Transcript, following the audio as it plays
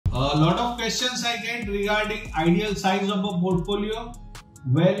A lot of questions I get regarding ideal size of a portfolio.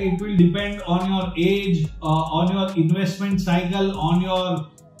 Well, it will depend on your age, on your investment cycle, on your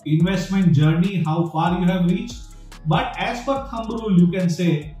investment journey, how far you have reached. But as per thumb rule, you can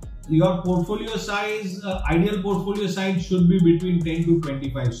say your portfolio size, ideal portfolio size should be between 10 to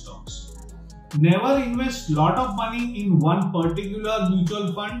 25 stocks. Never invest lot of money in one particular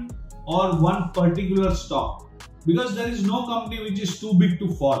mutual fund or one particular stock, because there is no company which is too big to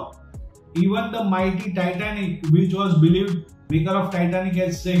fall. Even the mighty Titanic, which was believed, maker of Titanic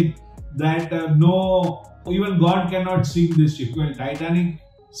has said that no, even God cannot sink this ship. Well, Titanic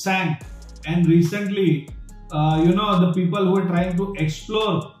sank, and recently, the people who were trying to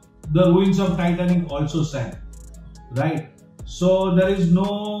explore the ruins of Titanic also sank, right? So there is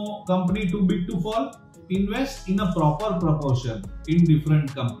no company too big to fall. Invest in a proper proportion in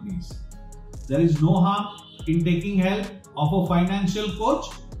different companies. There is no harm in taking help of a financial coach.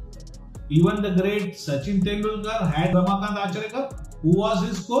 Even the great Sachin Tendulkar had Ramakant Acharya, who was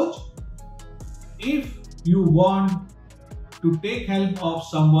his coach. If you want to take help of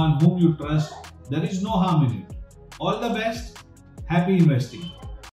someone whom you trust, there is no harm in it. All the best. Happy investing.